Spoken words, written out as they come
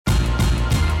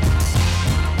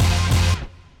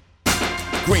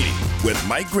Greeny with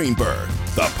Mike Greenberg,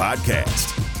 the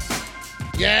podcast.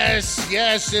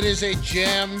 Yes, it is a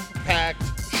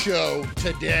jam-packed show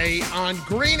today on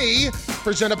Greeny,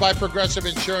 presented by Progressive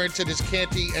Insurance. It is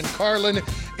Canty and Carlin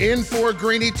in for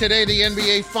Greeny today. The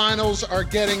NBA Finals are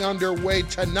getting underway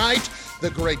tonight. The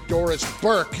great Doris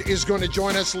Burke is going to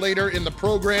join us later in the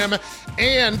program,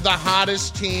 and the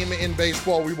hottest team in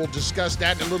baseball. We will discuss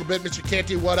that in a little bit. Mr.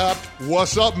 Canty, what up?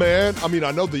 What's up, man? I mean, I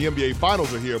know the NBA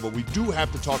Finals are here, but we do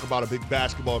have to talk about a big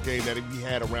basketball game that we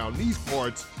had around these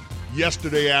parts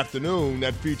yesterday afternoon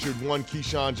that featured one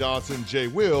Keyshawn Johnson, Jay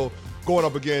Will, going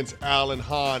up against Alan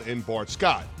Hahn and Bart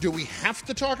Scott. Do we have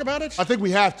to talk about it? I think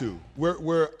we have to.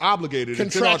 We're obligated.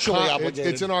 Contractually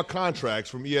obligated. It's in our contracts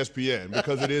from ESPN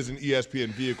because it is an ESPN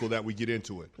vehicle that we get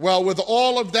into it. Well, with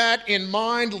all of that in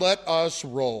mind, let us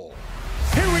roll.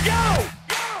 Here we go!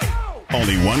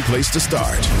 Only one place to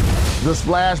start. The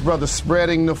Splash Brothers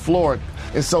spreading the floor.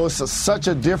 And so it's such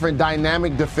a different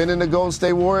dynamic defending the Golden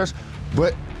State Warriors,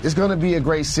 but it's going to be a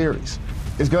great series.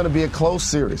 It's going to be a close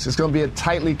series. It's going to be a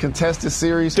tightly contested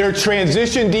series. Their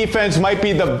transition defense might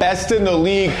be the best in the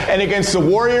league. And against the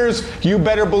Warriors, you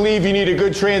better believe you need a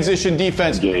good transition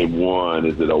defense. Game one,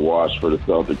 is it a wash for the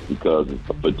Celtics because of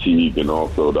fatigue and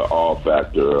also the awe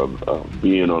factor of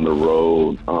being on the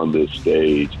road on this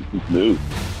stage? It's new.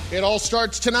 It all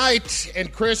starts tonight.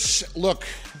 And Chris, look,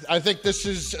 I think this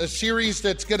is a series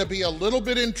that's going to be a little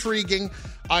bit intriguing.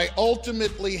 I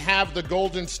ultimately have the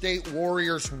Golden State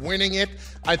Warriors winning it.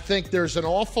 I think there's an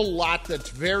awful lot that's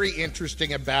very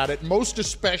interesting about it, most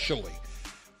especially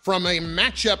from a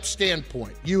matchup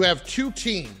standpoint. You have two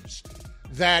teams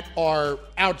that are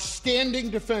outstanding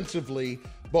defensively,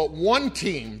 but one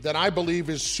team that I believe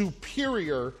is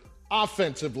superior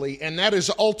offensively, and that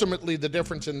is ultimately the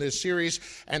difference in this series,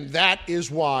 and that is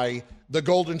why the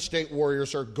Golden State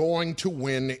Warriors are going to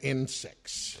win in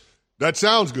 6. That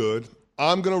sounds good.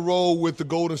 I'm going to roll with the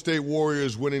Golden State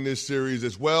Warriors winning this series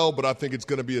as well, but I think it's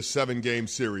going to be a 7-game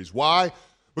series. Why?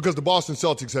 Because the Boston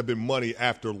Celtics have been money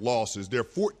after losses. They're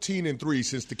 14-3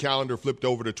 since the calendar flipped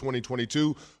over to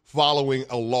 2022 following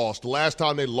a loss. The last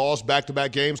time they lost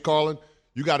back-to-back games, Carlin,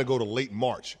 you got to go to late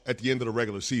March at the end of the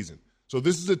regular season. So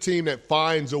this is a team that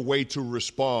finds a way to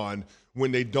respond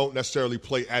when they don't necessarily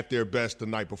play at their best the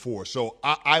night before. So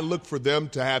I look for them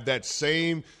to have that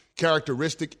same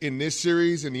characteristic in this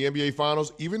series in the NBA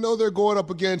Finals, even though they're going up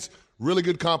against really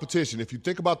good competition. If you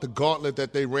think about the gauntlet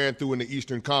that they ran through in the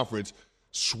Eastern Conference,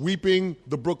 sweeping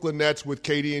the Brooklyn Nets with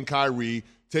KD and Kyrie,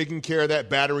 taking care of that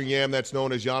battering ram that's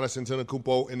known as Giannis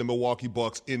Antetokounmpo in the Milwaukee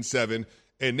Bucks in 7,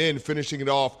 and then finishing it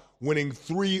off winning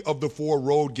 3 of the 4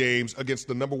 road games against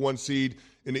the number 1 seed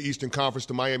in the Eastern Conference,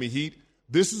 the Miami Heat.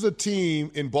 This is a team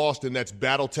in Boston that's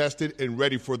battle-tested and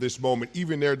ready for this moment,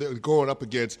 even they're going up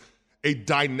against a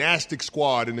dynastic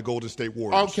squad in the Golden State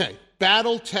Warriors. Okay,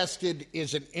 battle-tested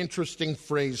is an interesting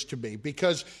phrase to me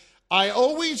because I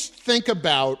always think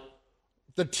about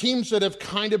the teams that have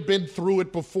kind of been through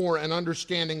it before and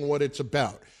understanding what it's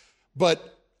about.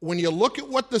 But when you look at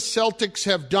what the Celtics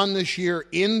have done this year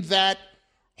in that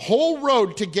whole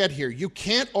road to get here, you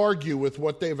can't argue with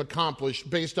what they've accomplished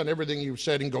based on everything you've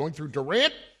said in going through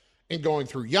Durant and going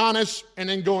through Giannis and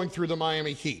then going through the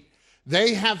Miami Heat.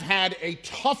 They have had a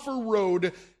tougher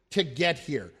road to get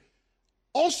here.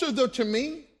 Also, though, to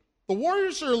me, the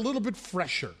Warriors are a little bit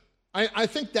fresher. I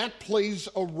think that plays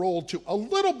a role, too. A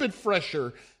little bit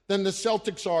fresher than the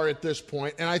Celtics are at this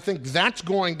point, and I think that's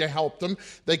going to help them.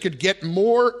 They could get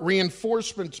more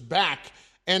reinforcements back,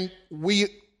 and we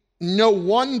know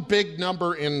one big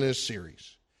number in this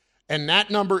series, and that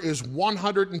number is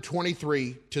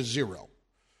 123-0.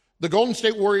 The Golden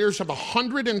State Warriors have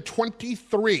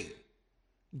 123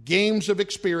 games of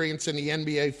experience in the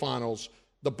NBA Finals.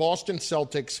 The Boston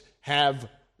Celtics have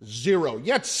 0.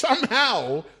 Yet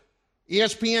somehow,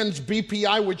 ESPN's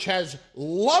BPI, which has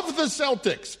loved the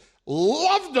Celtics,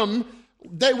 loved them,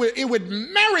 it would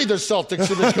marry the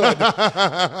Celtics if it could,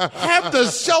 have the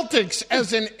Celtics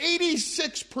as an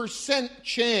 86%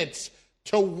 chance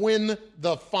to win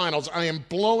the finals. I am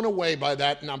blown away by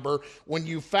that number when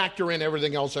you factor in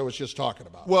everything else I was just talking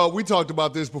about. Well, we talked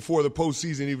about this before the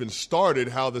postseason even started,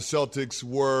 how the Celtics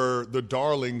were the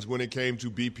darlings when it came to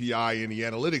BPI and the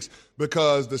analytics,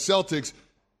 because the Celtics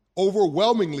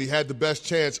overwhelmingly had the best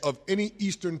chance of any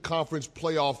Eastern Conference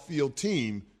playoff field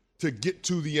team to get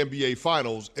to the NBA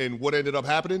Finals. And what ended up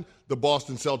happening? The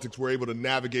Boston Celtics were able to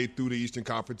navigate through the Eastern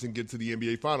Conference and get to the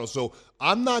NBA Finals. So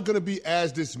I'm not going to be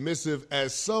as dismissive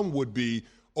as some would be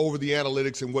over the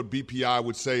analytics and what BPI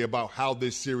would say about how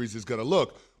this series is going to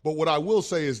look. But what I will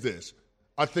say is this.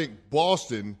 I think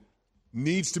Boston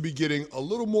needs to be getting a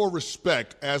little more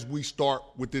respect as we start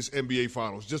with this NBA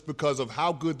Finals, just because of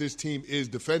how good this team is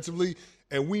defensively.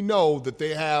 And we know that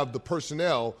they have the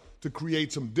personnel to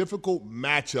create some difficult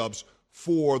matchups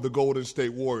for the Golden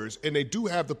State Warriors. And they do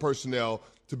have the personnel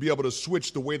to be able to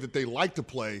switch the way that they like to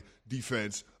play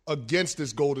defense against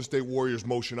this Golden State Warriors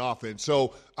motion offense.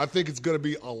 So I think it's going to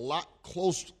be a lot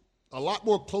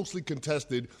more closely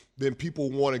contested than people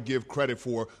want to give credit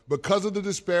for. Because of the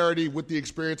disparity with the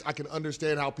experience, I can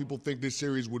understand how people think this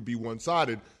series would be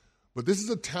one-sided. But this is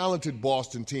a talented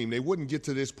Boston team. They wouldn't get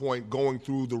to this point going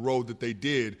through the road that they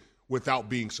did without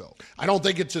being so. I don't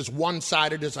think it's as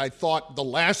one-sided as I thought the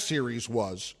last series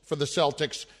was for the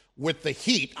Celtics with the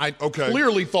Heat. I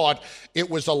clearly thought it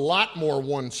was a lot more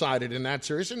one-sided in that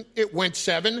series, and it went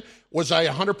 7. Was I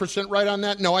 100% right on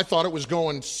that? No, I thought it was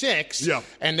going 6,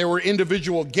 and there were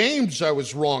individual games I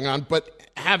was wrong on. But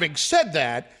having said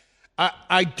that,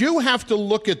 I do have to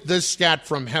look at this stat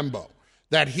from Hembo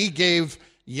that he gave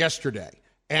yesterday,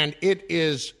 and it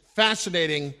is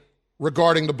fascinating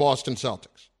regarding the Boston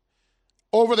Celtics.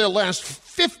 Over their last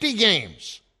 50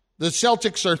 games, the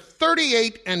Celtics are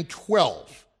 38-12.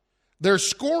 Their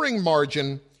scoring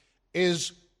margin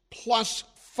is plus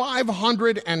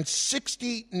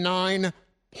 569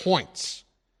 points.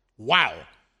 Wow.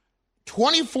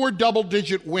 24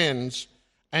 double-digit wins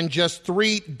and just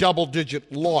 3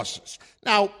 double-digit losses.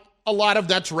 Now, a lot of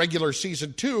that's regular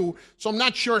season too, so I'm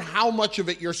not sure how much of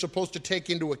it you're supposed to take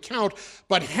into account,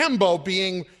 but Hembo,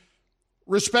 being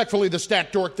respectfully the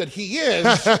stat dork that he is,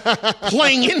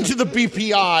 playing into the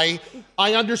BPI,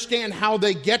 I understand how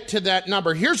they get to that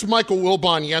number. Here's Michael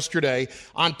Wilbon yesterday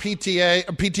on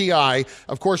PTI,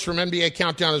 of course from NBA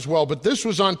Countdown as well, but this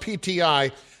was on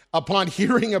PTI upon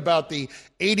hearing about the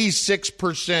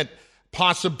 86%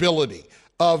 possibility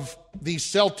of the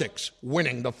Celtics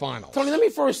winning the finals. Tony, let me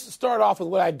first start off with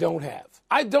what I don't have.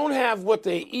 I don't have what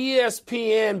the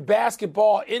ESPN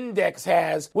basketball index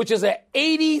has, which is an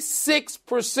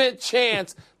 86%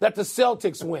 chance that the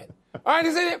Celtics win. All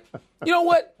right, you know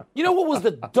what? You know what was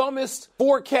the dumbest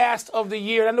forecast of the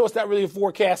year? I know it's not really a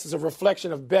forecast, it's a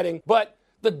reflection of betting, but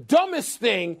the dumbest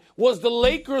thing was the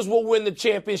Lakers will win the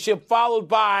championship, followed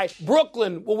by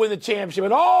Brooklyn will win the championship.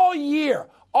 And all year,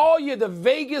 the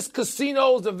Vegas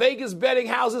casinos, the Vegas betting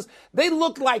houses, they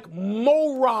looked like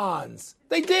morons.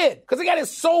 They did, because they got it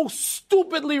so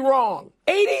stupidly wrong.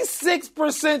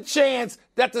 86% chance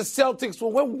that the Celtics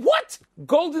will win. What?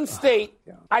 Golden State,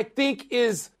 I think,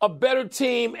 is a better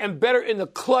team and better in the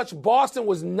clutch. Boston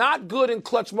was not good in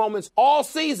clutch moments all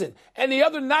season. And the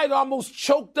other night almost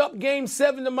choked up Game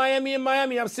 7 to Miami in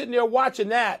Miami. I'm sitting there watching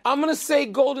that. I'm going to say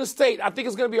Golden State. I think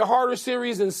it's going to be a harder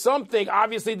series than something,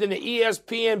 obviously, than the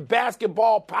ESPN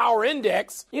Basketball Power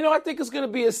Index. You know, I think it's going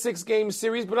to be a 6-game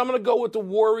series, but I'm going to go with the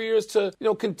Warriors to,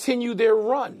 continue their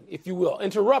run, if you will.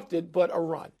 Interrupted, but a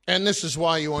run. And this is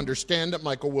why you understand that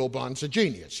Michael Wilbon's a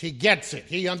genius. He gets it.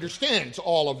 He understands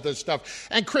all of this stuff.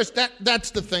 And, Chris, that's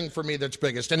the thing for me that's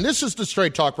biggest. And this is the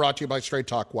Straight Talk brought to you by Straight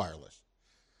Talk Wireless.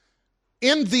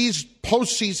 In these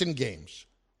postseason games,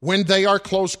 when they are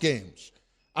close games,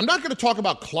 I'm not going to talk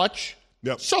about clutch.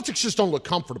 Yep. Celtics just don't look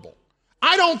comfortable.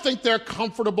 I don't think they're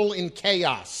comfortable in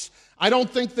chaos. I don't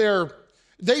think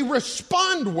they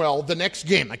respond well the next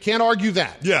game. I can't argue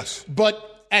that. Yes.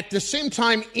 But at the same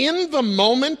time, in the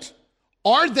moment,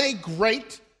 are they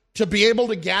great to be able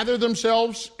to gather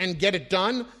themselves and get it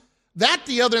done? That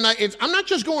the other night, I'm not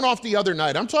just going off the other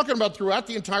night. I'm talking about throughout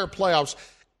the entire playoffs.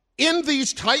 In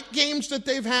these tight games that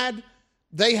they've had,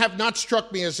 they have not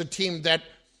struck me as a team that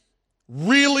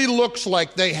really looks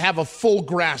like they have a full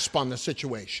grasp on the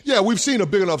situation. Yeah, we've seen a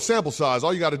big enough sample size.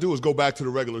 All you got to do is go back to the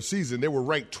regular season. They were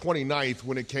ranked 29th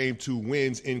when it came to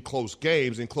wins in close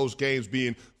games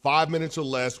being 5 minutes or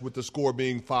less, with the score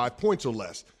being 5 points or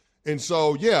less. And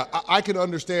so, yeah, I can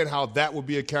understand how that would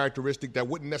be a characteristic that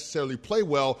wouldn't necessarily play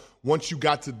well once you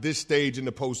got to this stage in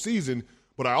the postseason.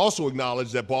 But I also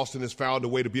acknowledge that Boston has found a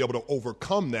way to be able to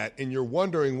overcome that. And you're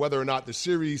wondering whether or not the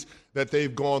series that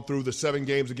they've gone through, the 7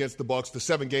 games against the Bucks, the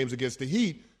 7 games against the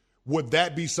Heat, would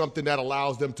that be something that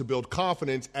allows them to build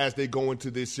confidence as they go into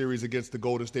this series against the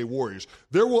Golden State Warriors?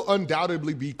 There will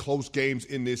undoubtedly be close games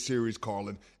in this series,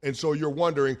 Carlin. And so you're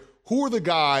wondering, who are the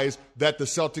guys that the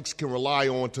Celtics can rely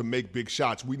on to make big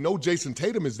shots? We know Jason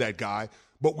Tatum is that guy,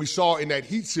 but we saw in that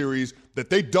Heat series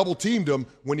that they double-teamed him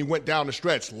when he went down the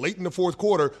stretch. Late in the fourth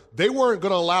quarter, they weren't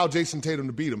going to allow Jason Tatum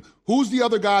to beat him. Who's the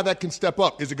other guy that can step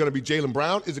up? Is it going to be Jaylen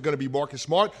Brown? Is it going to be Marcus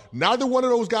Smart? Neither one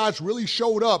of those guys really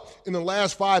showed up in the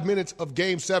last 5 minutes of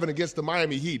Game 7 against the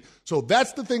Miami Heat. So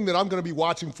that's the thing that I'm going to be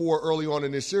watching for early on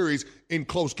in this series in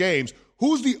close games.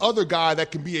 who's the other guy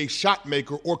that can be a shot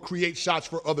maker or create shots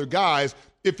for other guys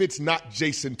if it's not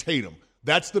Jason Tatum?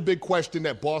 That's the big question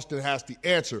that Boston has to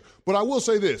answer. But I will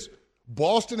say this.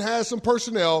 Boston has some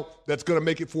personnel that's going to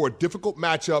make it for a difficult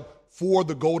matchup for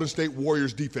the Golden State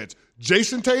Warriors defense.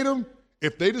 Jason Tatum,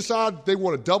 if they decide they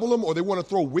want to double him or they want to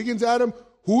throw Wiggins at him,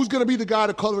 who's going to be the guy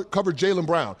to cover Jaylen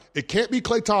Brown? It can't be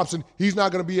Klay Thompson. He's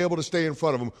not going to be able to stay in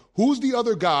front of him. Who's the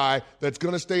other guy that's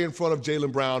going to stay in front of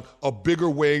Jaylen Brown, a bigger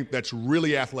wing that's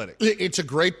really athletic? It's a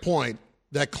great point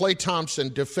that Klay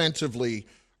Thompson defensively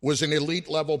was an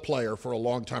elite-level player for a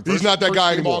long time. He's not that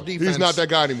guy anymore. He's not that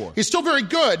guy anymore. He's still very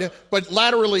good, but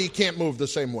laterally he can't move the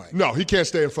same way. No, he can't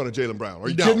stay in front of Jaylen Brown. Are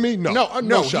you kidding me?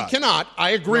 No shot. He cannot.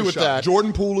 I agree with that.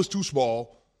 Jordan Poole is too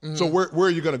small. Mm-hmm. So where are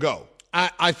you going to go?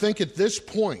 I think at this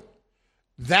point,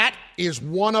 that is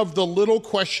one of the little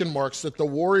question marks that the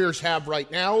Warriors have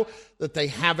right now that they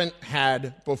haven't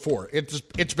had before.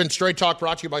 It's been Straight Talk,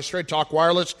 brought to you by Straight Talk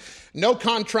Wireless. No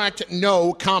contract,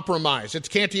 no compromise. It's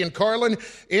Canty and Carlin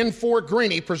in for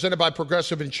Greeny, presented by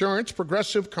Progressive Insurance.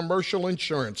 Progressive Commercial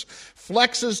Insurance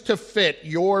flexes to fit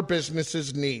your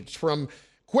business's needs. From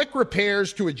quick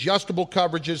repairs to adjustable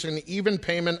coverages and even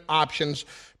payment options,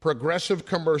 Progressive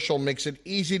Commercial makes it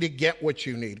easy to get what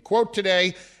you need. Quote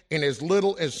today in as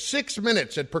little as 6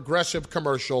 minutes at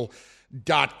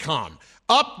progressivecommercial.com.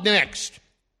 Up next,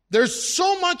 there's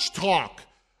so much talk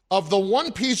of the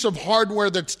one piece of hardware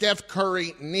that Steph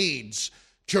Curry needs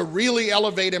to really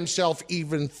elevate himself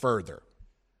even further.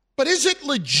 But is it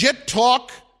legit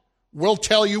talk? We'll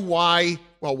tell you why.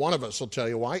 Well, one of us will tell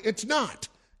you why. It's not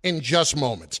in just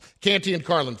moments. Canty and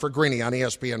Carlin for Greeny on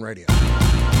ESPN Radio.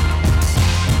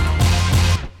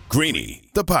 Greeny,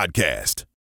 the podcast.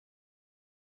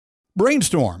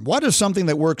 Brainstorm. What is something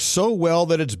that works so well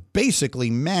that it's basically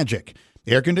magic?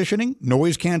 Air conditioning?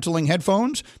 Noise-canceling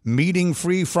headphones?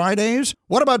 Meeting-free Fridays?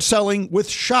 What about selling with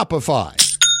Shopify?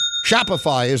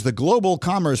 Shopify is the global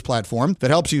commerce platform that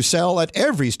helps you sell at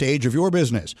every stage of your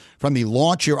business. From the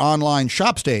launch your online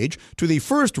shop stage to the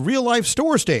first real-life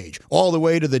store stage, all the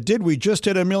way to the did we just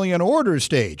hit 1 million orders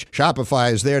stage.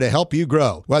 Shopify is there to help you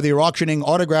grow. Whether you're auctioning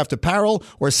autographed apparel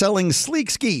or selling sleek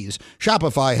skis,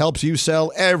 Shopify helps you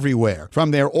sell everywhere.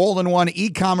 From their all-in-one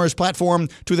e-commerce platform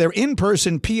to their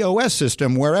in-person POS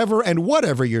system, wherever and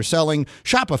whatever you're selling,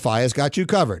 Shopify has got you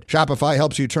covered. Shopify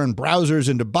helps you turn browsers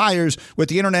into buyers with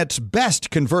the internet's best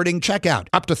converting checkout,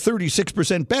 up to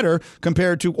 36% better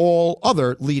compared to all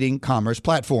other leading commerce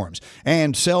platforms.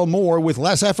 And sell more with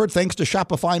less effort thanks to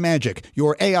Shopify Magic,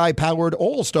 your AI-powered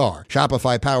all-star.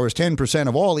 Shopify powers 10%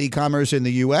 of all e-commerce in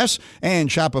the U.S., and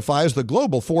Shopify is the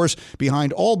global force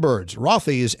behind Allbirds,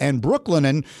 Rothy's, and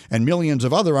Brooklinen, and millions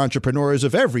of other entrepreneurs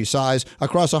of every size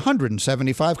across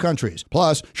 175 countries.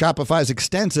 Plus, Shopify's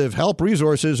extensive help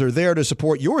resources are there to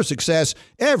support your success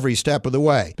every step of the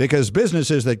way, because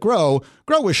businesses that grow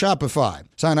with Shopify.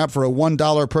 Sign up for a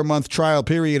 $1 per month trial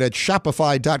period at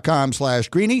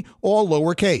shopify.com/greeny, all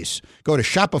lowercase. Go to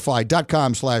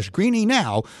shopify.com/greeny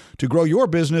now to grow your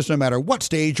business no matter what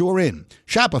stage you're in.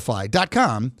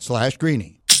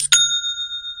 Shopify.com/greeny.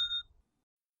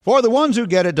 For the ones who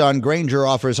get it done, Grainger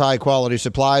offers high-quality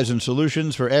supplies and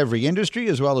solutions for every industry,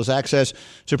 as well as access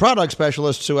to product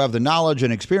specialists who have the knowledge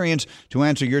and experience to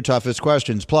answer your toughest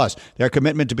questions. Plus, their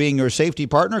commitment to being your safety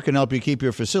partner can help you keep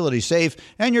your facility safe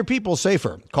and your people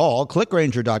safer. Call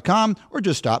clickgrainger.com or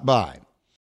just stop by.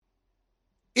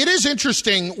 It is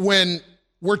interesting when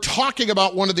we're talking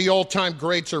about one of the all-time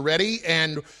greats already,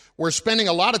 and we're spending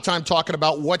a lot of time talking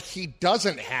about what he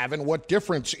doesn't have and what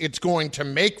difference it's going to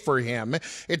make for him.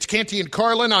 It's Canty and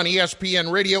Carlin on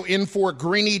ESPN Radio in for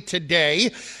Greeny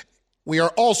today. We are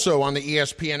also on the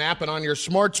ESPN app and on your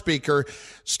smart speaker.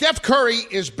 Steph Curry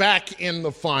is back in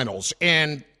the finals,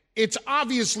 and it's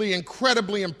obviously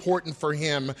incredibly important for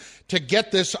him to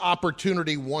get this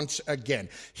opportunity once again.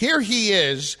 Here he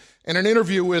is in an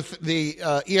interview with the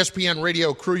ESPN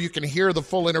Radio crew. You can hear the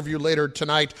full interview later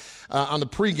tonight on the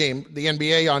pregame, the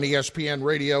NBA on ESPN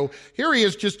Radio. Here he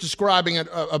is just describing it,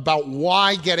 about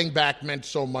why getting back meant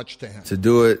so much to him. To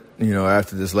do it,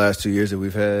 after this last 2 years that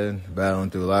we've had,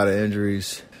 battling through a lot of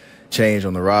injuries, change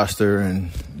on the roster, and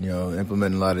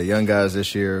implementing a lot of young guys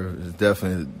this year, is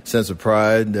definitely a sense of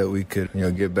pride that we could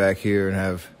get back here and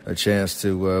have a chance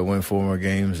to win 4 more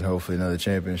games and hopefully another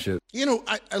championship.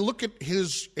 I look at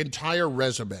his entire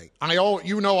resume. I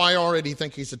already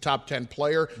think he's a top 10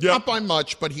 player. Yep. Not by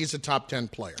much, but he's a top 10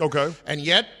 player. Okay. And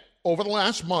yet, over the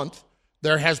last month,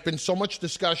 there has been so much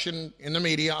discussion in the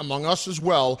media, among us as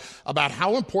well, about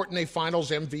how important a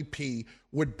finals MVP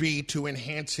would be to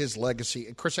enhance his legacy.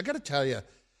 And Chris, I got to tell you,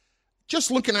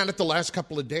 just looking at it the last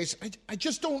couple of days, I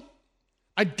just don't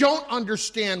I don't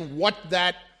understand what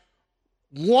that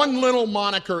one little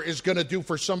moniker is going to do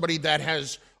for somebody that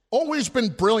has always been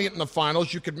brilliant in the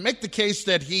finals. You could make the case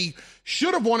that he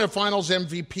should have won a finals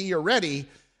MVP already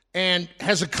and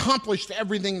has accomplished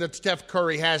everything that Steph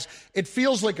Curry has. It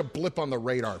feels like a blip on the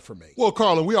radar for me. Well,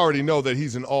 Carlin, we already know that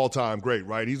he's an all-time great,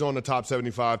 right? He's on the top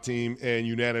 75 team and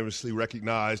unanimously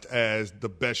recognized as the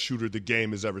best shooter the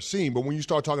game has ever seen. But when you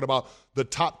start talking about the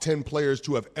top 10 players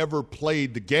to have ever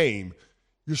played the game,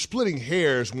 you're splitting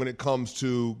hairs when it comes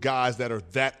to guys that are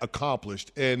that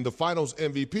accomplished. And the finals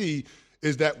MVP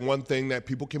is that one thing that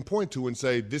people can point to and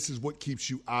say, this is what keeps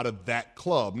you out of that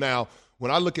club. Now,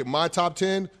 when I look at my top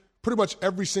 10, pretty much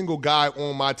every single guy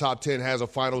on my top 10 has a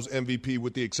finals MVP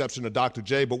with the exception of Dr.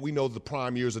 J, but we know the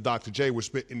prime years of Dr. J were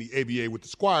spent in the ABA with the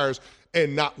Squires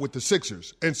and not with the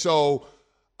Sixers. And so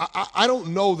I don't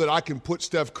know that I can put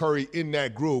Steph Curry in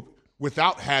that group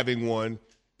without having one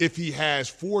if he has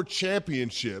 4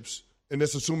 championships, and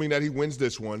that's assuming that he wins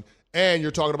this one, and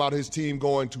you're talking about his team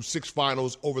going to 6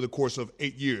 finals over the course of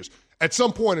 8 years. At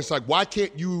some point, it's like, why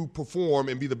can't you perform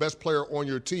and be the best player on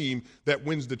your team that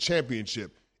wins the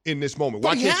championship in this moment?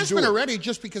 Why But he can't has you do been it? already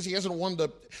just because he hasn't won the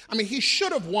 – I mean, he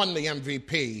should have won the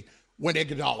MVP when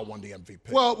Iguodala won the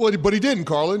MVP. Well, but he didn't,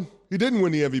 Carlin. He didn't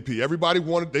win the MVP. Everybody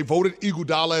they voted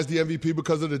Iguodala as the MVP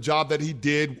because of the job that he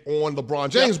did on LeBron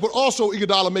James, but also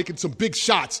Iguodala making some big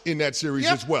shots in that series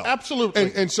as well.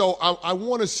 Absolutely. And so I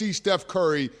want to see Steph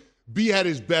Curry be at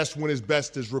his best when his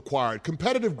best is required.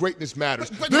 Competitive greatness matters.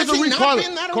 But has he not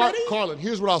been that already? Carlin,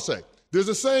 here's what I'll say. There's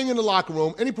a saying in the locker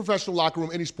room, any professional locker room,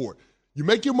 any sport. You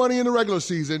make your money in the regular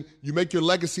season, you make your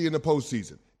legacy in the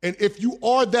postseason. And if you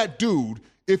are that dude,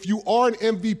 if you are an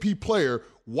MVP player,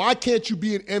 why can't you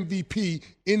be an MVP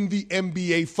in the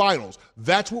NBA Finals?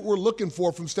 That's what we're looking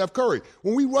for from Steph Curry.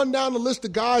 When we run down the list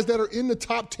of guys that are in the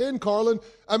top 10, Carlin,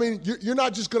 I mean, you're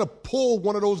not just going to pull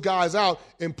one of those guys out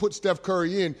and put Steph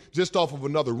Curry in just off of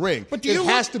another ring. But it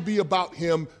has to be about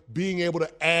him being able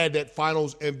to add that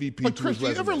Finals MVP But to Chris, his resume.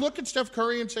 do you ever look at Steph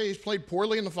Curry and say he's played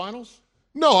poorly in the finals?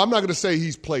 No, I'm not going to say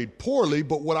he's played poorly,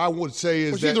 but what I would say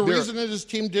is Was that he the reason that his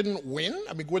team didn't win?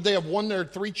 I mean, would they have won their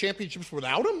 3 championships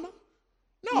without him?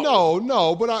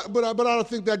 No, but I don't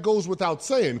think that goes without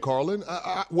saying, Carlin.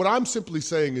 What I'm simply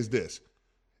saying is this.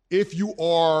 If you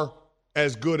are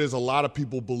as good as a lot of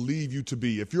people believe you to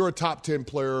be, if you're a top 10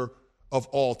 player of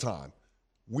all time,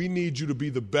 we need you to be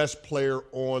the best player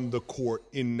on the court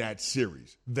in that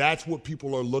series. That's what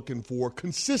people are looking for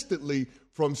consistently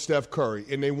from Steph Curry,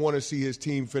 and they want to see his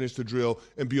team finish the drill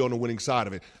and be on the winning side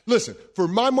of it. Listen, for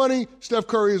my money, Steph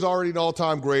Curry is already an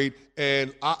all-time great,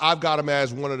 and I've got him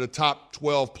as one of the top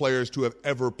 12 players to have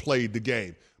ever played the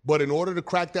game. But in order to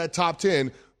crack that top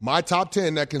 10, my top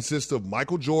 10 that consists of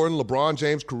Michael Jordan, LeBron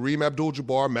James, Kareem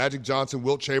Abdul-Jabbar, Magic Johnson,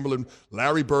 Wilt Chamberlain,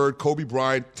 Larry Bird, Kobe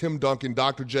Bryant, Tim Duncan,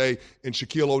 Dr. J, and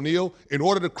Shaquille O'Neal, in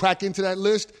order to crack into that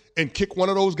list and kick one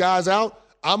of those guys out,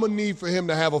 I'm going to need for him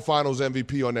to have a Finals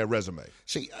MVP on that resume.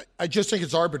 See, I just think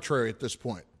it's arbitrary at this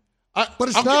point. But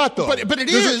it's not, though. But it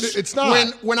is. It's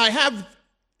not. When I have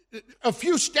a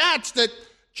few stats that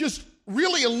just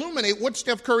really illuminate what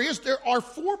Steph Curry is, there are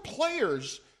 4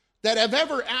 players that have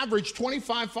ever averaged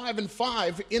 25, 5, and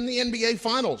 5 in the NBA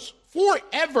Finals.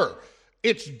 Forever.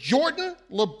 It's Jordan,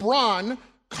 LeBron,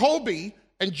 Kobe,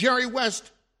 and Jerry West.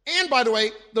 And, by the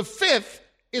way, the 5th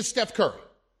is Steph Curry.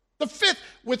 The 5th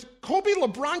with Kobe,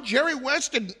 LeBron, Jerry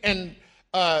West, and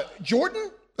Jordan.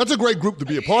 That's a great group to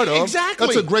be a part of. Exactly.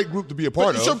 That's a great group to be a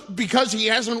part of. So because he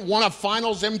hasn't won a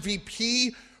Finals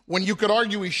MVP when you could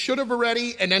argue he should have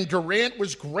already, and then Durant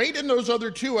was great in those other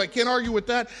 2, I can't argue with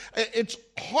that. It's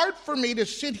hard for me to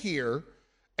sit here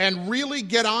and really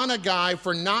get on a guy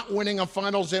for not winning a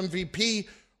Finals MVP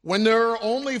when there are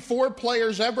only 4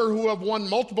 players ever who have won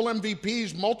multiple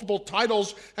MVPs, multiple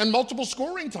titles, and multiple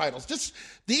scoring titles.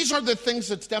 These are the things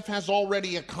that Steph has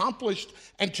already accomplished,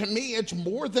 and to me, it's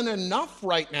more than enough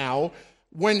right now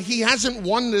when he hasn't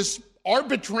won this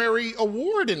arbitrary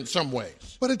award in some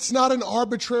ways. But it's not an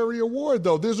arbitrary award,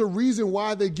 though. There's a reason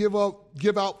why they give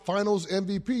out Finals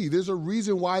MVP. There's a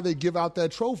reason why they give out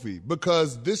that trophy,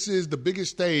 because this is the biggest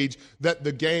stage that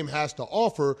the game has to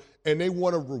offer, and they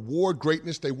want to reward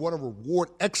greatness. They want to reward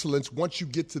excellence once you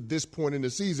get to this point in the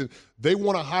season. They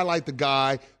want to highlight the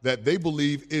guy that they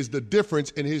believe is the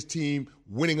difference in his team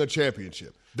winning a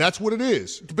championship. That's what it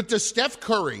is. But does Steph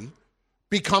Curry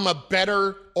become a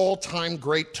better all-time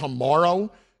great tomorrow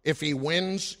if he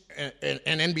wins an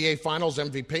NBA Finals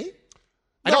MVP?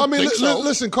 I don't think so.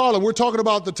 Listen, Carlin, we're talking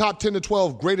about the top 10 to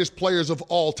 12 greatest players of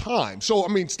all time. So,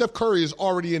 Steph Curry is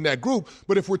already in that group,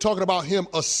 but if we're talking about him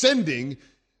ascending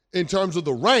in terms of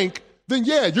the rank, then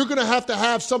yeah, you're going to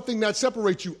have something that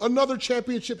separates you. Another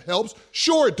championship helps.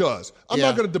 Sure, it does. I'm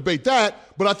not going to debate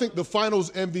that, but I think the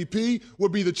finals MVP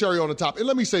would be the cherry on the top. And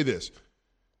let me say this.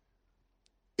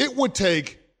 It would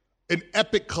take an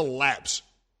epic collapse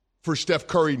for Steph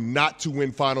Curry not to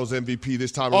win finals MVP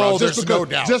this time around. No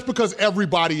doubt. Just because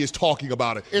everybody is talking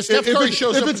about it. If Steph Curry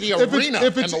shows up in the arena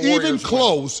if it's even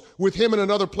close with him and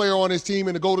another player on his team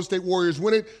and the Golden State Warriors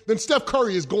win it, then Steph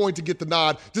Curry is going to get the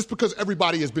nod just because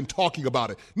everybody has been talking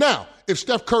about it. Now, if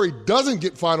Steph Curry doesn't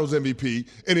get finals MVP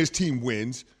and his team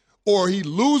wins, or he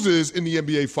loses in the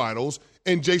NBA Finals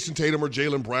and Jason Tatum or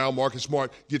Jaylen Brown, Marcus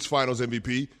Smart gets finals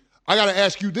MVP, I got to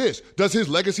ask you this. Does his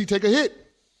legacy take a hit?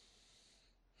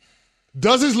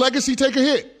 Does his legacy take a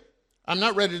hit? I'm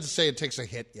not ready to say it takes a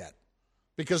hit yet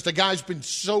because the guy's been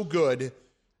so good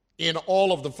in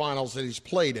all of the finals that he's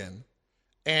played in,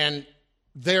 and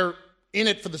they're in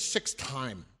it for the 6th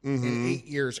time in 8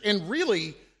 years. And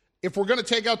really, if we're going to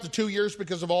take out the 2 years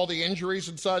because of all the injuries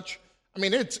and such, I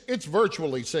mean, it's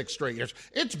virtually 6 straight years.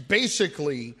 It's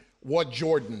basically what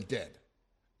Jordan did.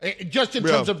 Just in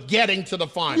terms of getting to the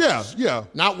finals. Yeah.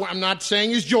 I'm not saying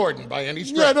he's Jordan by any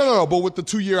stretch. Yeah, no. But with the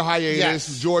 2-year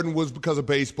hiatus, Jordan was because of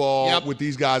baseball. Yep. With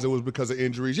these guys, it was because of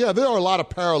injuries. Yeah, there are a lot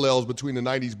of parallels between the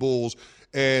 90s Bulls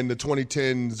and the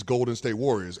 2010s Golden State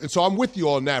Warriors. And so I'm with you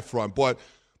on that front. But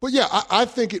yeah, I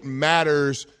think it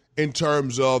matters in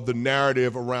terms of the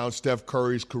narrative around Steph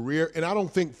Curry's career. And I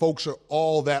don't think folks are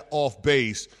all that off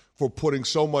base for putting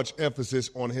so much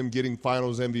emphasis on him getting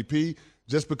finals MVP.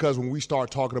 Just because when we start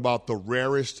talking about the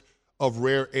rarest of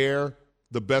rare air,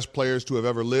 the best players to have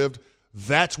ever lived,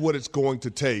 that's what it's going to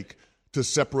take to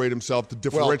separate himself, to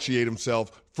differentiate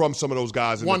himself from some of those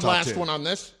guys in the top 10. One last one on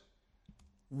this.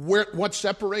 What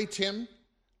separates him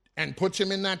and puts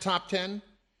him in that top 10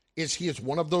 is he is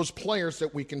one of those players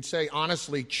that we can say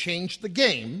honestly changed the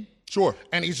game. Sure.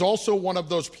 And he's also one of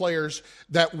those players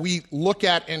that we look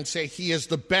at and say he is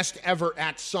the best ever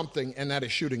at something, and that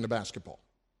is shooting the basketball.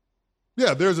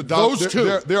 Yeah, there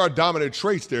are dominant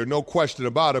traits there, no question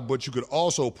about it, but you could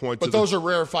also point to those are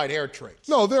rarefied air traits.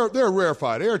 No, they're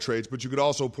rarefied air traits, but you could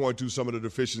also point to some of the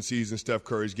deficiencies in Steph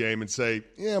Curry's game and say,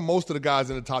 yeah, most of the guys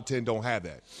in the top 10 don't have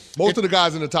that. Most of the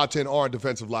guys in the top 10 aren't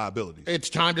defensive liabilities. It's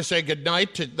time to say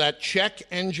goodnight to that check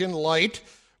engine light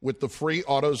with the free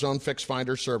AutoZone Fix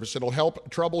Finder service. It'll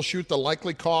help troubleshoot the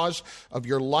likely cause of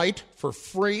your light for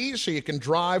free so you can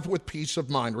drive with peace of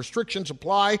mind. Restrictions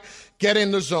apply. Get in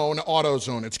the zone,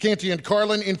 AutoZone. It's Canty and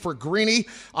Carlin in for Greeny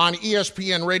on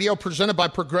ESPN Radio, presented by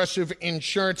Progressive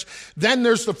Insurance. Then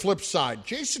there's the flip side.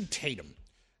 Jason Tatum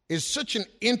is such an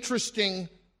interesting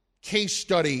case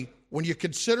study when you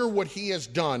consider what he has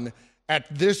done at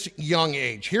this young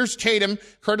age. Here's Tatum,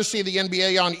 courtesy of the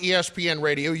NBA on ESPN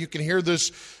Radio. You can hear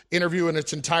this interview in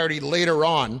its entirety later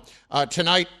on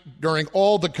tonight during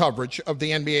all the coverage of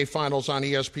the NBA Finals on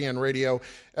ESPN Radio.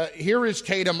 Here is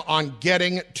Tatum on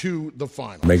getting to the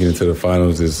finals. Making it to the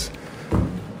finals is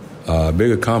a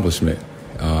big accomplishment,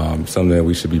 something that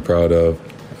we should be proud of,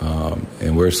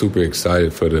 and we're super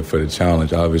excited for the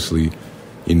challenge. Obviously,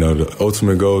 the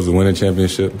ultimate goal is to win a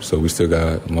championship, so we still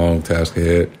got a long task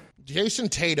ahead. Jason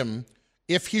Tatum,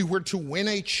 if he were to win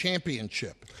a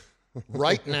championship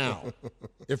right now,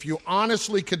 if you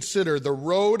honestly consider the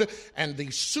road and the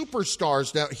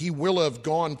superstars that he will have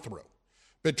gone through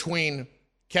between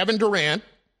Kevin Durant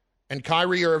and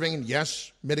Kyrie Irving, and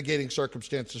yes, mitigating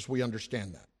circumstances, we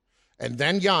understand that, and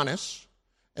then Giannis,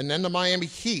 and then the Miami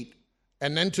Heat,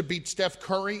 and then to beat Steph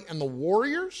Curry and the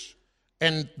Warriors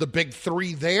and the big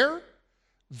three there,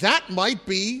 that might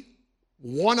be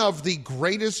one of the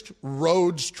greatest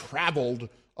roads traveled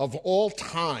of all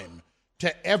time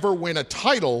to ever win a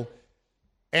title,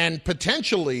 and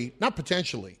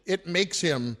it makes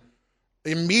him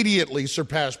immediately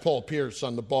surpass Paul Pierce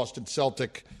on the Boston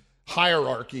Celtic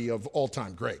hierarchy of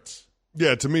all-time greats.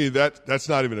 Yeah, to me, that's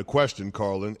not even a question,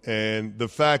 Carlin. And the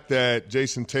fact that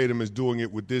Jason Tatum is doing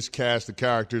it with this cast of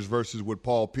characters versus what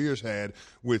Paul Pierce had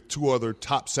with 2 other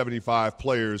top 75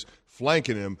 players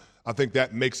flanking him, I think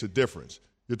that makes a difference.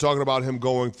 You're talking about him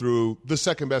going through the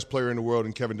second best player in the world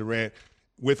in Kevin Durant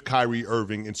with Kyrie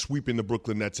Irving and sweeping the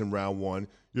Brooklyn Nets in round 1.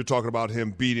 You're talking about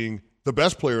him beating the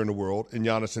best player in the world in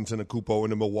Giannis Antetokounmpo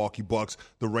and the Milwaukee Bucks,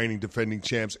 the reigning defending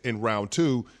champs, in round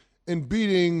 2, and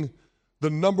beating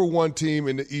the number 1 team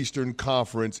in the Eastern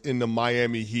Conference in the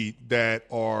Miami Heat that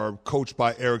are coached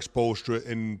by Eric Spoelstra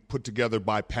and put together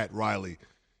by Pat Riley.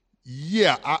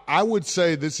 Yeah, I would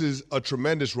say this is a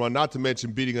tremendous run, not to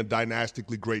mention beating a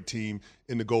dynastically great team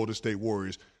in the Golden State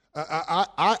Warriors.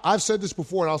 I've said this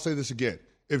before, and I'll say this again.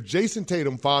 If Jason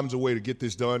Tatum finds a way to get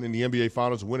this done in the NBA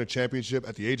Finals and win a championship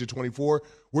at the age of 24,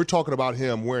 we're talking about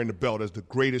him wearing the belt as the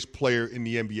greatest player in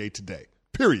the NBA today.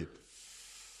 Period.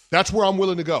 That's where I'm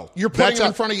willing to go. You're putting him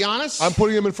in front of Giannis? I'm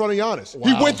putting him in front of Giannis. Wow.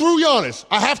 He went through Giannis.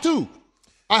 I have to.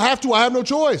 I have no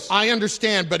choice. I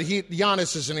understand, but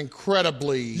Giannis is an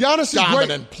incredibly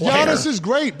dominant player. Giannis is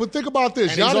great, but think about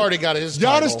this. And he's already got his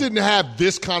Giannis title. didn't have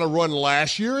this kind of run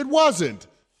last year. It wasn't.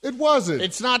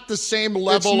 It's not the same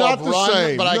level of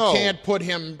run, but I can't put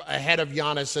him ahead of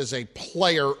Giannis as a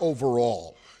player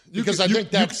overall. Because I think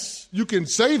that's... You can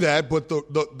say that, but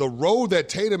the road that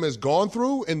Tatum has gone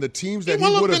through and the teams that he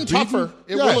would have beaten... tougher.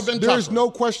 It will have been tougher. There's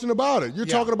no question about it. You're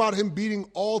talking about him beating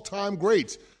all-time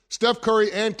greats. Steph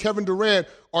Curry and Kevin Durant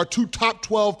are 2 top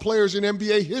 12 players in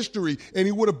NBA history, and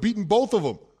he would have beaten both of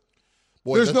them.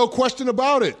 Boy, there's no question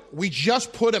about it. We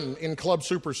just put him in Club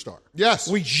Superstar. Yes.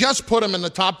 We just put him in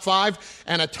the top 5,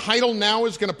 and a title now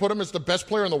is going to put him as the best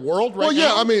player in the world right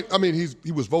now? Well, I mean,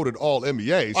 he was voted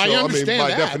All-NBA. So, I understand by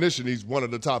that. definition, he's one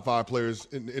of the top 5 players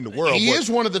in the world. He is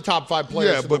one of the top 5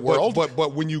 players in the world.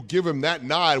 But when you give him that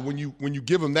nod, when you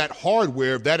give him that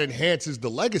hardware, that enhances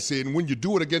the legacy. And when you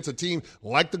do it against a team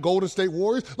like the Golden State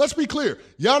Warriors, let's be clear.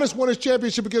 Giannis won his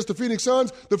championship against the Phoenix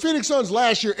Suns. The Phoenix Suns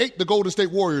last year ate the Golden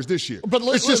State Warriors this year. But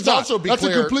let's also be clear.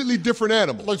 That's a completely different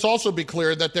animal. Let's also be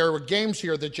clear that there were games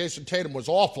here that Jason Tatum was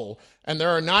awful, and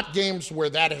there are not games where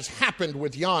that has happened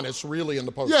with Giannis really in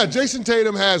the postseason. Yeah, Jason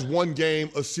Tatum has one game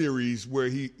a series where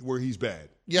he's bad.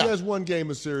 Yeah. He has one game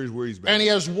a series where he's bad. And he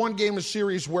has one game a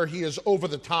series where he is over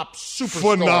the top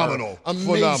superstar. Phenomenal.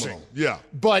 Amazing. Phenomenal. Yeah.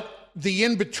 But the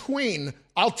in-between,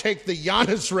 I'll take the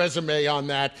Giannis resume on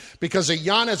that because a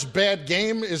Giannis bad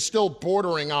game is still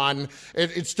bordering on,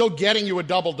 it's still getting you a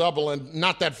double-double and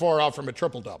not that far out from a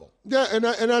triple-double. Yeah, and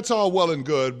that's all well and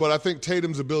good, but I think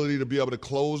Tatum's ability to be able to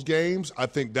close games, I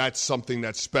think that's something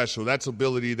that's special. That's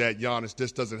ability that Giannis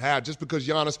just doesn't have, just because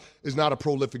Giannis is not a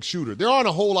prolific shooter. There aren't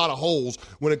a whole lot of holes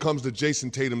when it comes to Jason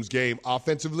Tatum's game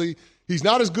offensively. He's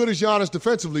not as good as Giannis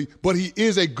defensively, but he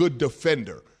is a good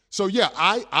defender. So, yeah,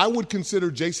 I would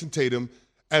consider Jason Tatum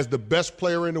as the best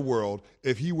player in the world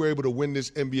if he were able to win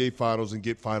this NBA Finals and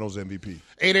get Finals MVP.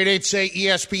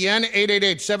 888-SAY-ESPN,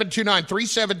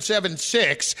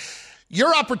 888-729-3776.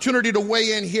 Your opportunity to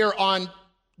weigh in here on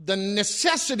the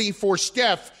necessity for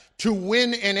Steph to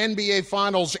win an NBA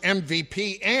Finals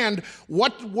MVP and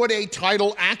what would a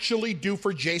title actually do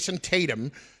for Jason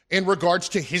Tatum in regards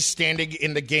to his standing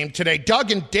in the game today. Doug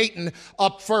in Dayton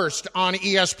up first on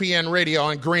ESPN Radio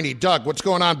on Greeny. Doug, what's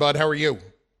going on, bud? How are you?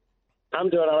 I'm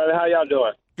doing all right. How y'all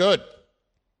doing? Good.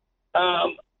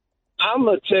 I'm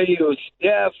going to tell you,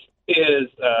 Steph is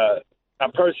a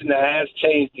person that has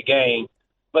changed the game,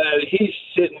 but he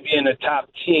shouldn't be in the top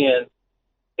 10.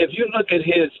 If you look at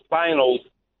his finals,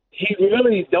 he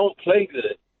really don't play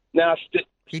good. Now,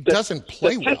 he doesn't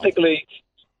play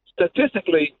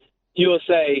statistically, you'll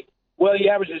say, well, he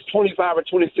averages 25 or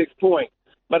 26 points.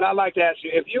 But I'd like to ask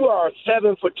you, if you are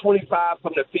 7 for 25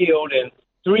 from the field and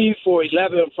 3 for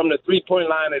 11 from the three-point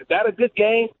line, is that a good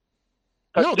game?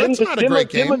 No, that's not a great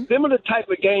game. Them are the type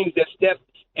of games that Steph,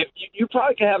 if you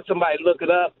probably can have somebody look it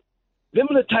up, them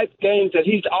are the type of games that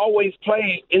he's always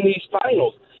played in these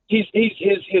finals. His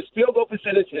field goal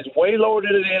percentage is way lower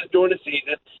than it is during the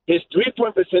season. His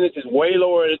three-point percentage is way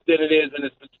lower than it is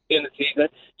in the season.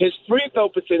 His free throw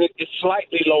percentage is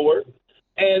slightly lower,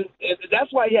 and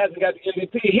that's why he hasn't got the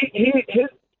MVP. He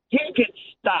gets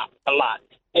stopped a lot,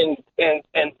 and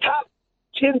top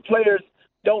 10 players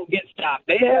don't get stopped.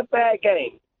 They have bad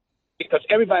games because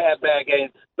everybody has bad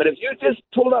games. But if you just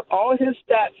pull up all his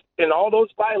stats in all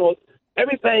those finals,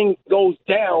 everything goes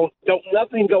down. Don't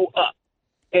nothing go up.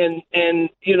 And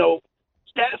you know,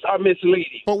 stats are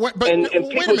misleading. But wait a minute.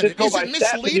 Is it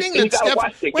misleading that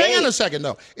Steph... Hang on a second,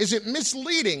 though. Is it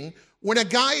misleading when a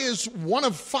guy is one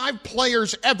of 5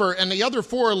 players ever and the other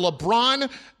 4 are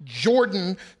LeBron,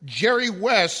 Jordan, Jerry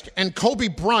West, and Kobe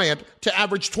Bryant to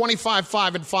average 25,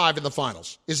 5, and 5 in the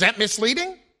finals? Is that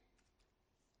misleading?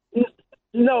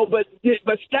 No, but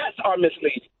stats are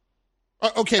misleading.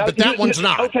 Okay, but that one's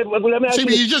not. Okay, well, let me ask you.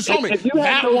 You just told me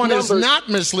that one numbers, is not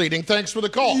misleading. Thanks for the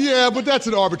call. Yeah, but that's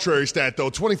an arbitrary stat,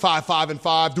 though. 25, 5, and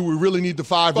 5. Do we really need the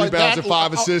 5 rebounds and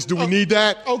 5 assists? Do we need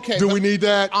that? Okay. Do we need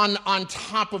that? On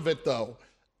top of it, though,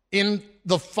 in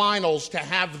the finals to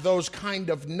have those kind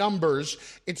of numbers,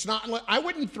 it's not. I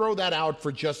wouldn't throw that out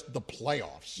for just the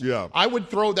playoffs. Yeah. I would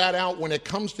throw that out when it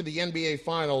comes to the NBA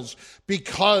Finals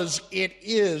because it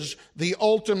is the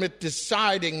ultimate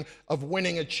deciding of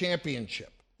winning a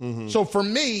championship. Mm-hmm. So for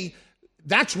me,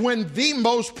 that's when the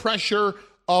most pressure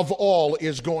of all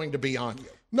is going to be on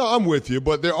you. No, I'm with you,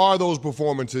 but there are those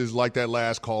performances like that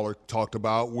last caller talked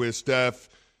about with Steph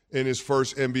in his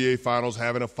first NBA Finals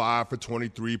having a 5 for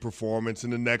 23 performance, in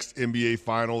the next NBA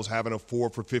Finals having a 4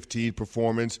 for 15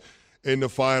 performance, in the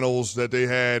finals that they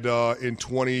had in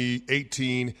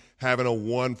 2018 having a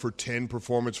 1 for 10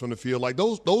 performance from the field. Like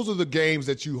those are the games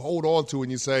that you hold on to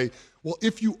and you say, well,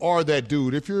 if you are that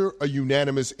dude, if you're a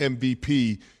unanimous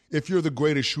MVP, if you're the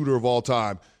greatest shooter of all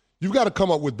time, you've got to come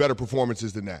up with better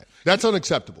performances than that. That's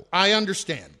unacceptable. I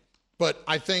understand. But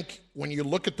I think when you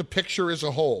look at the picture as a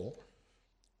whole,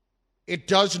 it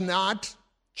does not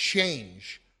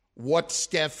change what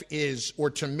Steph is, or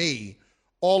to me,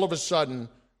 all of a sudden,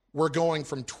 we're going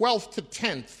from 12th to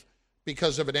 10th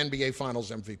because of an NBA Finals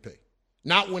MVP.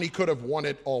 Not when he could have won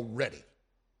it already.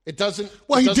 It doesn't.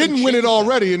 Well, he didn't win it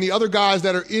already, that. And the other guys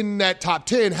that are in that top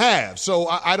 10 have. So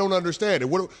I don't understand it.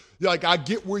 I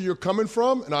get where you're coming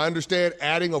from, and I understand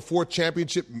adding a fourth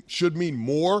championship should mean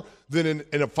more than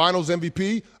in a Finals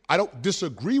MVP. I don't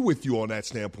disagree with you on that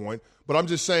standpoint, but I'm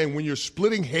just saying when you're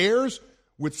splitting hairs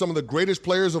with some of the greatest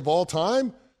players of all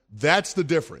time, that's the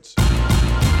difference.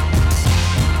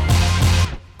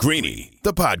 Greeny,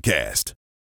 the podcast.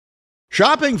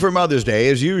 Shopping for Mother's Day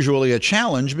is usually a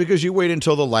challenge because you wait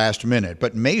until the last minute,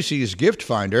 but Macy's Gift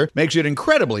Finder makes it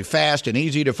incredibly fast and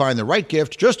easy to find the right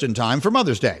gift just in time for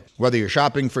Mother's Day. Whether you're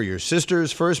shopping for your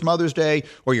sister's first Mother's Day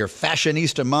or your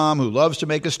fashionista mom who loves to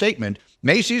make a statement,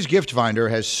 Macy's Gift Finder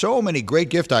has so many great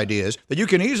gift ideas that you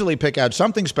can easily pick out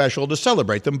something special to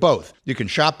celebrate them both. You can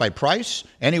shop by price,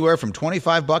 anywhere from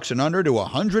 $25 and under to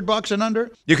 $100 and under.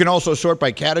 You can also sort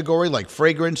by category like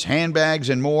fragrance, handbags,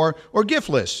 and more, or gift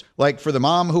lists, like for the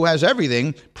mom who has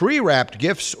everything, pre-wrapped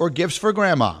gifts or gifts for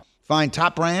grandma. Find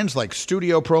top brands like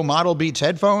Studio Pro Model Beats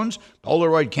headphones,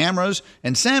 Polaroid cameras,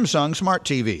 and Samsung smart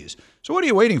TVs. So what are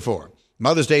you waiting for?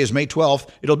 Mother's Day is May 12th.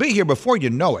 It'll be here before you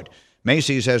know it.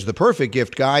 Macy's has the perfect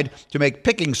gift guide to make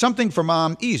picking something for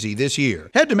mom easy this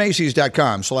year. Head to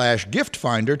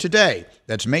Macys.com/giftfinder today.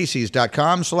 That's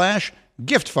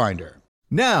Macys.com/giftfinder.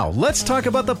 Now, let's talk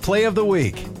about the play of the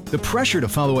week. The pressure to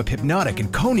follow up Hypnotic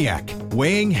and Cognac,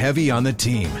 weighing heavy on the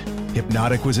team.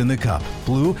 Hypnotic was in the cup,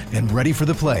 blue, and ready for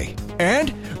the play.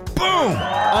 And boom!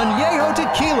 Añejo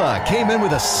Tequila came in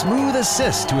with a smooth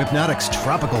assist to Hypnotic's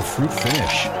tropical fruit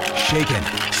finish. Shaken,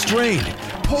 strained,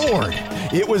 poured.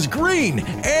 It was green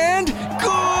and good!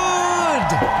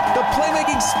 The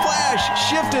playmaking splash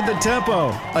shifted the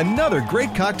tempo. Another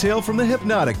great cocktail from the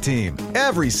Hypnotic team.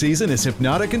 Every season is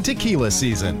Hypnotic and Tequila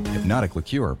season. Hypnotic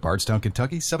Liqueur, Bardstown,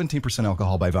 Kentucky, 17%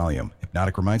 alcohol by volume.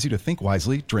 Hypnotic reminds you to think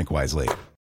wisely, drink wisely.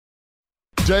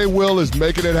 Jay Will is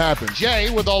making it happen.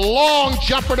 Jay with a long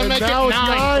jumper to make it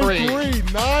 9-3.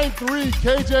 9-3,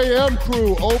 KJM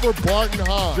crew over Barton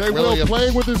Hahn. Jay Will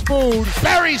playing with his food.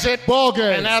 Buries it. Ball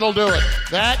game. And that'll do it.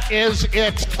 That is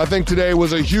it. I think today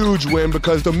was a huge win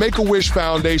because the Make-A-Wish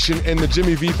Foundation and the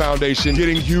Jimmy V Foundation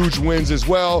getting huge wins as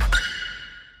well.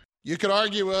 You could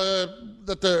argue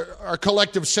that our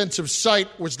collective sense of sight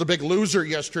was the big loser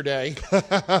yesterday.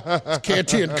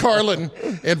 Canty and Carlin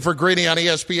in for Greeny on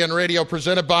ESPN Radio,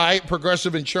 presented by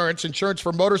Progressive Insurance. Insurance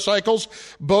for motorcycles,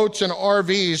 boats, and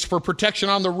RVs for protection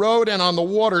on the road and on the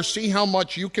water. See how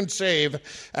much you can save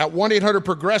at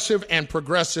 1-800-PROGRESSIVE and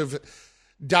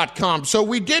Progressive.com. So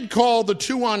we did call the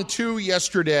 2-on-2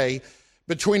 yesterday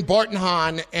between Barton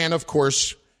Hahn and, of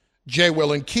course, Jay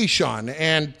Will and Keyshawn.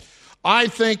 And I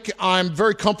think I'm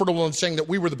very comfortable in saying that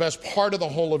we were the best part of the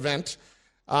whole event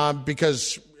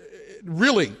because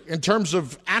really, in terms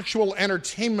of actual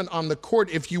entertainment on the court,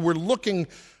 if you were looking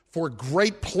for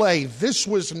great play, this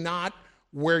was not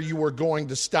where you were going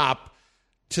to stop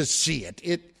to see it.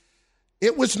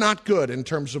 It was not good in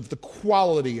terms of the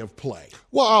quality of play.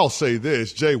 Well, I'll say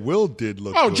this. Jay Will did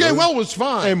look good. Jay Will was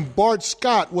fine. And Bart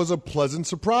Scott was a pleasant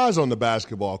surprise on the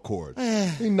basketball court.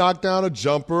 He knocked down a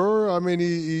jumper. I mean,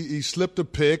 he slipped a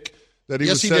pick that he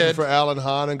was setting for Alan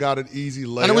Hahn and got an easy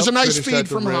layup. And it was a nice feed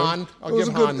from Hahn. I'll give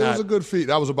Hahn that. It was a good feed.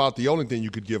 That was about the only thing you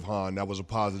could give Hahn that was a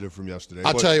positive from yesterday.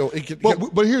 I'll tell you.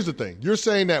 But here's the thing. You're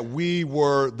saying that we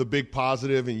were the big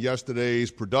positive in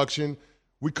yesterday's production.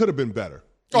 We could have been better.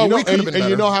 We could have been better. And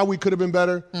you know how we could have been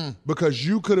better? Because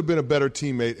you could have been a better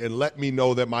teammate and let me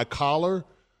know that my collar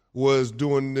was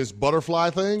doing this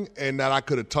butterfly thing and that I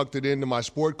could have tucked it into my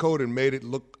sport coat and made it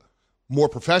look more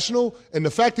professional. And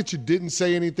the fact that you didn't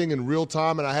say anything in real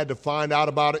time and I had to find out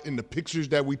about it in the pictures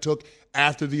that we took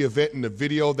after the event and the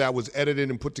video that was edited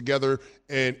and put together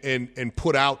and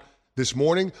put out this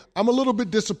morning, I'm a little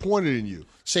bit disappointed in you.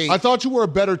 See, I thought you were a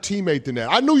better teammate than that.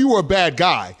 I knew you were a bad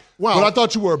guy, but I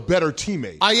thought you were a better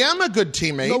teammate. I am a good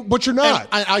teammate. No, but you're not.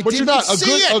 I but didn't you're not.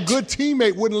 see it. A good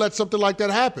teammate wouldn't let something like that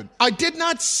happen. I did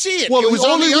not see it. Well, it was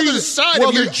on the other side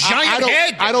of your giant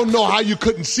head. I don't know how you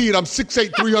couldn't see it. I'm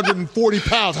 6'8", 340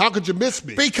 pounds. How could you miss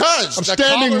me? Because I'm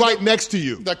standing right next to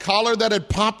you. The collar that had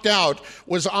popped out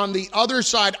was on the other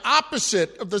side,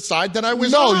 opposite of the side that I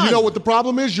was on. No, you know what the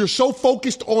problem is? You're so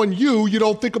focused on you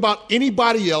don't think about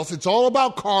anybody else. It's all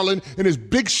about Carlin and his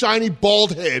big, shiny,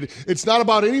 bald head. It's not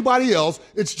about anybody else.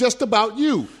 It's just about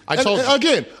you.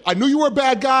 Again, I knew you were a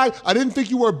bad guy. I didn't think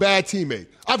you were a bad teammate.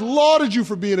 I've lauded you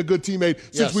for being a good teammate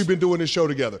since we've been doing this show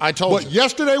together. But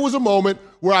yesterday was a moment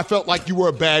where I felt like you were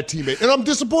a bad teammate. And I'm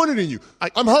disappointed in you.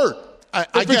 I'm hurt.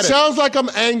 If it sounds like I'm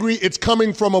angry, it's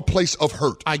coming from a place of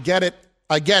hurt. I get it.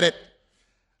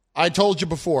 I told you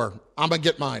before, I'm going to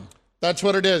get mine. That's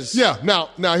what it is. Yeah.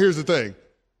 Now here's the thing.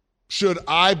 Should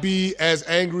I be as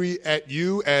angry at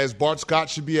you as Bart Scott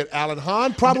should be at Alan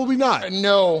Hahn? Probably not.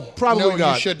 No. Probably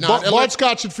not. You should not. Bart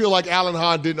Scott should feel like Alan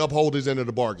Hahn didn't uphold his end of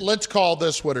the bargain. Let's call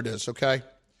this what it is, okay?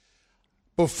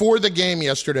 Before the game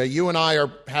yesterday, you and I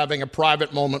are having a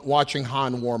private moment watching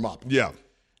Hahn warm up. Yeah.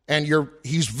 And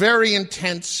he's very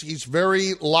intense. He's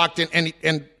very locked in.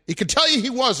 And he could tell you he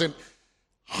wasn't.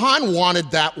 Hahn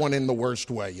wanted that one in the worst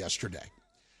way yesterday.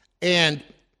 And,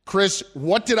 Chris,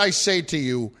 what did I say to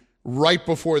you right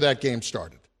before that game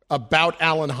started about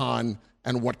Alan Hahn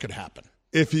and what could happen?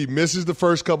 If he misses the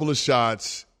first couple of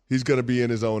shots, he's going to be in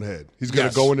his own head. He's going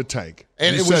to go in the tank.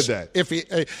 And you said that. If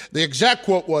the exact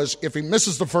quote was, if he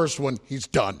misses the first one, he's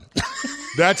done.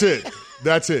 That's it.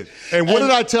 And what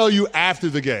did I tell you after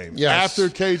the game? Yes. After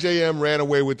KJM ran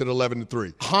away with it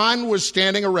 11-3. Hahn was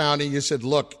standing around and you said,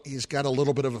 look, he's got a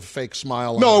little bit of a fake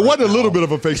smile. No, it wasn't a little bit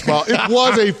of a fake smile. It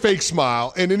was a fake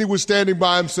smile. And then he was standing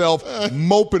by himself,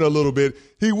 moping a little bit.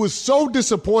 He was so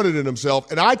disappointed in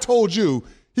himself. And I told you,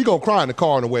 he going to cry in the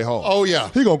car on the way home. Oh, yeah.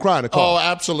 He going to cry in the car. Oh,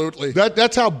 absolutely.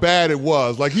 That's how bad it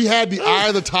was. Like, he had the eye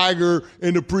of the tiger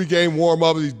in the pregame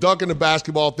warm-up. He's dunking the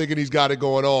basketball thinking he's got it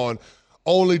going on,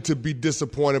 only to be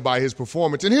disappointed by his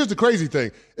performance. And here's the crazy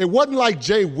thing. It wasn't like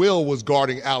Jay Will was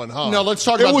guarding Alan Hahn. No, let's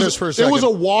talk about this for a second. It was a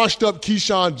washed-up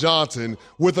Keyshawn Johnson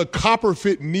with a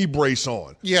copper-fit knee brace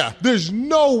on. Yeah. There's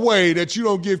no way that you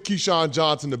don't give Keyshawn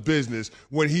Johnson the business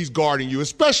when he's guarding you,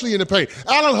 especially in the paint.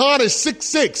 Alan Hahn is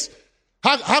 6'6".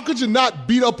 How could you not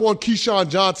beat up on Keyshawn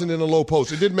Johnson in the low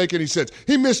post? It didn't make any sense.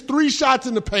 He missed 3 shots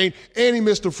in the paint, and he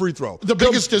missed a free throw. The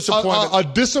biggest disappointment.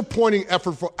 A disappointing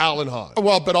effort for Alan Hahn.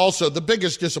 Well, but also the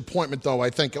biggest disappointment, though, I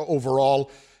think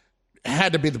overall,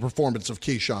 had to be the performance of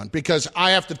Keyshawn. Because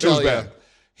I have to tell you,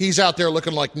 he's out there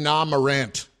looking like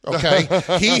Morant, okay?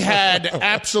 He had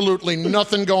absolutely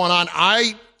nothing going on.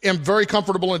 I am very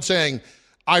comfortable in saying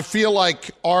I feel like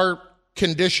our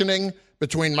conditioning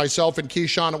between myself and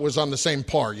Keyshawn, it was on the same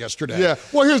par yesterday. Yeah.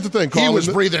 Well, here's the thing, Carlin. He was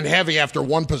breathing heavy after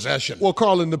one possession. Well,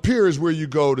 Carlin, the pier is where you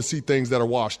go to see things that are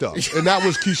washed up. And that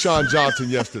was Keyshawn Johnson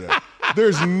yesterday.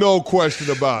 There's no question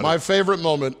about it. My favorite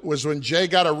moment was when Jay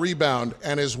got a rebound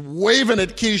and is waving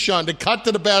at Keyshawn to cut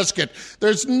to the basket.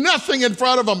 There's nothing in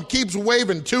front of him. Keeps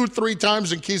waving 2-3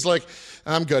 times, and Key's like,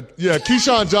 I'm good. Yeah,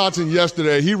 Keyshawn Johnson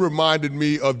yesterday, he reminded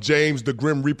me of James the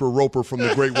Grim Reaper Roper from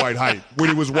The Great White Hype. When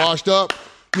he was washed up,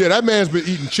 yeah, that man's been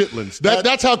eating chitlins.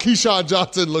 That's how Keyshawn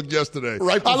Johnson looked yesterday.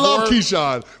 Right before, I love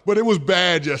Keyshawn, but it was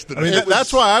bad yesterday. I mean,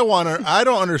 that's why I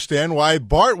don't understand why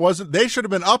Bart wasn't. They should have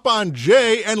been up on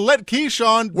Jay and let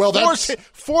Keyshawn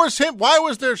force him. Why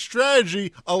was their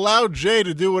strategy allow Jay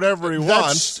to do whatever he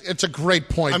wants? It's a great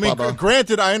point, I mean, Bubba.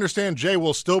 Granted, I understand Jay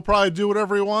will still probably do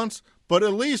whatever he wants, but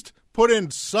at least put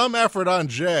in some effort on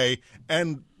Jay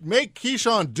and make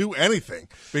Keyshawn do anything,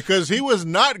 because he was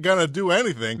not going to do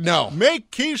anything. No.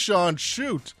 Make Keyshawn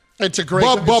shoot. It's a great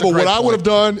Bubba, what I would have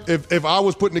point. done if I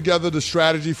was putting together the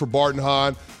strategy for Bart and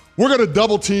Hahn, we're going to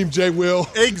double team Jay Will.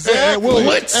 Exactly. And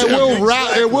we'll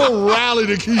rally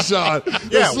to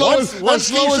Keyshawn. Yeah, once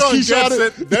Keyshawn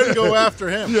gets it, then go after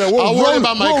him. Yeah,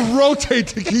 we'll rotate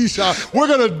to Keyshawn. We're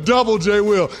going to double Jay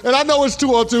Will. And I know it's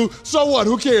 2-on-2. So what?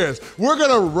 Who cares? We're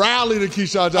going to rally to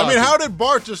Keyshawn Johnson. I mean, how did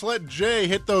Bart just let Jay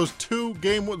hit those the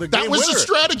game winner? That was the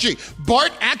strategy.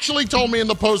 Bart actually told me in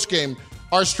the postgame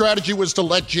our strategy was to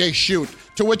let Jay shoot,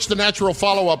 to which the natural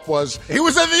follow-up was, he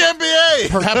was in the NBA.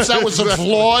 Perhaps that was a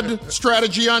flawed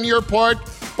strategy on your part.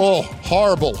 Oh,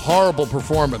 horrible, horrible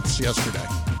performance yesterday.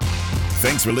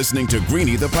 Thanks for listening to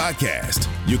Greeny the podcast.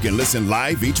 You can listen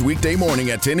live each weekday morning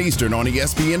at 10 Eastern on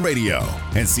ESPN Radio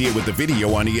and see it with the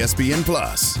video on ESPN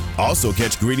Plus. Also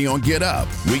catch Greeny on Get Up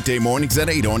weekday mornings at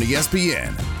 8 on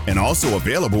ESPN and also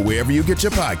available wherever you get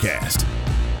your podcast.